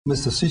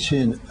Mr.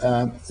 Sitchin,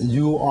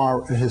 you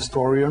are a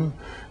historian.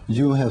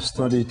 You have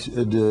studied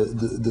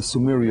the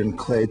Sumerian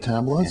clay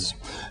tablets,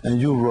 and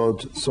you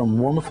wrote some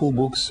wonderful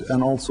books,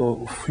 and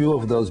also a few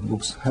of those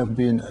books have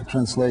been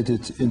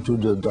translated into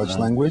the Dutch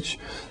language.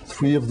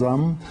 3 of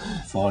them.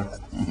 4.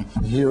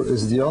 Here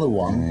is the other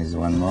one. There's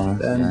one more.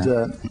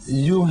 And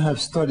you have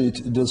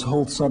studied this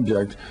whole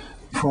subject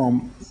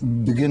from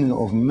beginning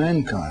of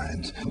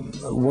mankind.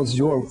 What's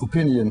your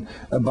opinion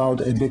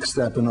about a big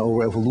step in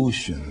our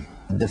evolution?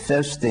 The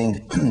first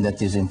thing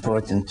that is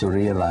important to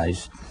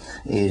realize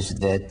is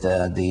that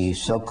the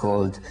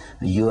so-called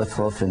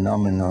UFO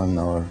phenomenon,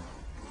 or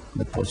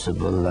the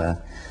possible,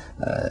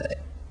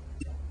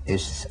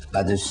 as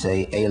others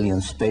say, alien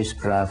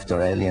spacecraft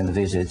or alien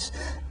visits,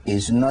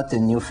 is not a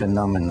new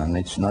phenomenon.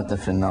 It's not a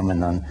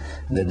phenomenon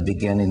that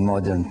began in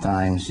modern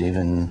times,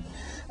 even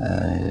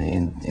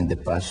in the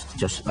past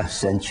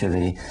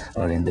century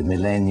or in the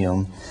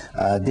millennium.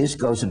 This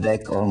goes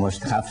back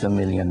almost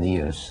 500,000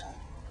 years.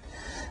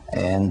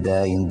 And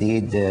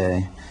indeed,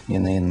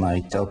 in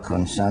my talk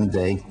on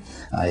Sunday,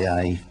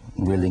 I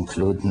will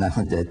include, now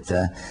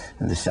that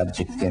the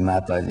subject came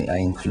up, I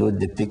include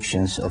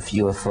depictions of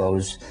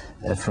UFOs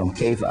from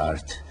cave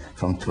art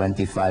from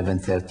 25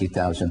 and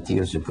 30,000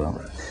 years ago.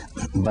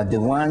 But the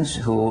ones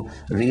who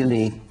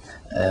really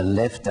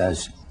left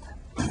us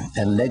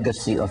a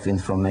legacy of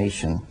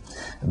information,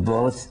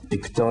 both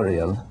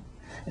pictorial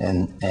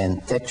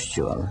and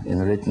textual, in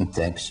written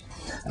text,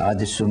 are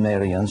the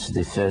Sumerians,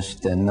 the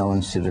first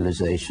known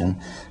civilization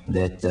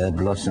that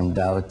blossomed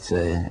out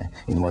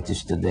in what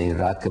is today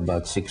Iraq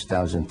about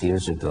 6,000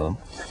 years ago.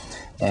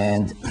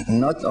 And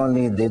not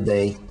only did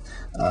they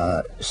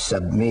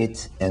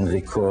submit and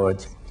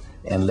record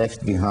and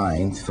left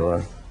behind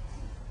for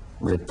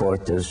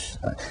reporters,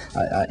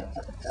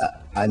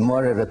 I'm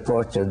more a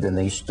reporter than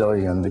a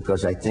historian,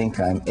 because I think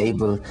I'm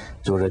able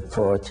to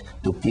report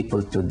to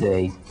people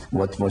today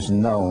what was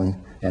known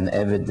and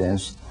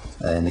evidenced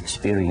and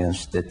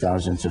experienced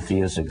thousands of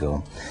years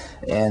ago.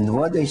 And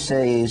what they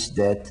say is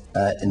that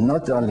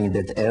not only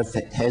that Earth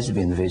has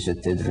been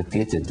visited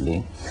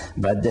repeatedly,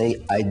 but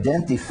they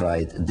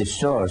identified the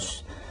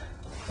source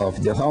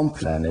of the home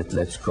planet,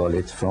 let's call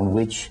it, from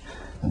which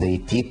the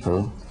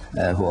people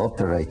who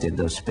operated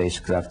those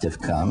spacecraft have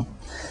come.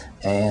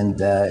 And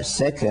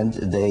second,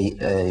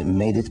 they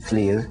made it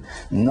clear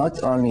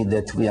not only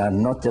that we are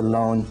not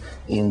alone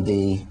in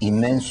the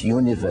immense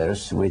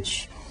universe,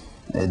 which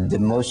the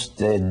most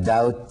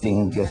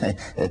doubting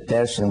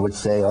person would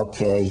say,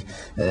 okay,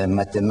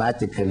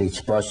 mathematically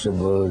it's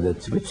possible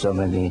that with so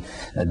many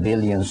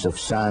billions of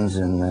suns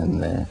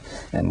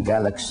and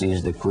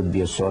galaxies there could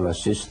be a solar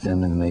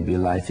system and maybe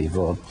life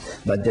evolved,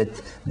 but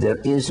that there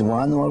is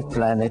one more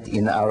planet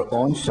in our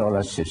own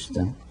solar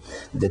system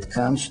that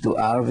comes to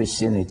our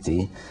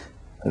vicinity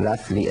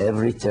roughly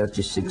every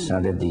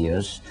 3,600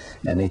 years,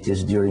 and it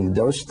is during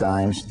those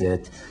times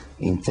that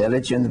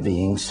intelligent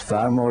beings,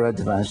 far more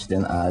advanced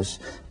than us,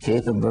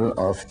 capable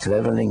of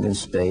traveling in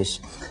space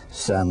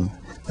some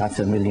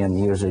 500,000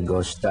 years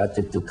ago,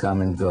 started to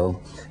come and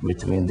go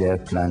between their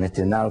planet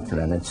and our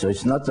planet. So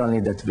it's not only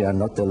that we are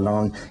not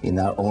alone in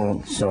our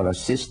own solar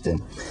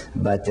system,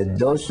 but that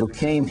those who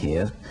came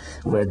here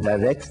were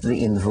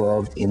directly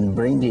involved in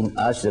bringing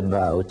us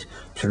about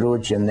through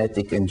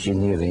genetic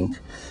engineering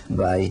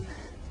by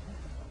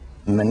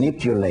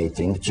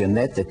manipulating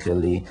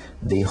genetically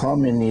the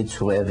hominids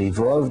who have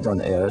evolved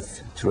on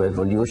Earth through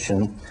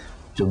evolution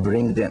to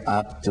bring them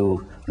up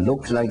to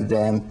look like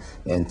them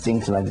and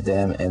think like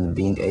them and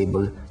being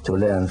able to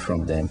learn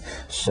from them.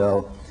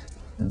 So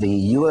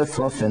the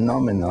UFO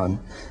phenomenon,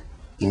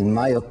 in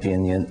my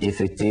opinion,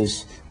 if it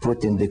is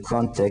put in the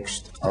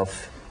context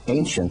of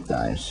ancient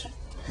times,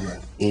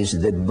 is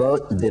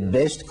the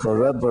best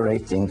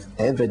corroborating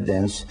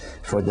evidence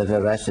for the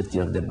veracity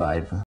of the Bible.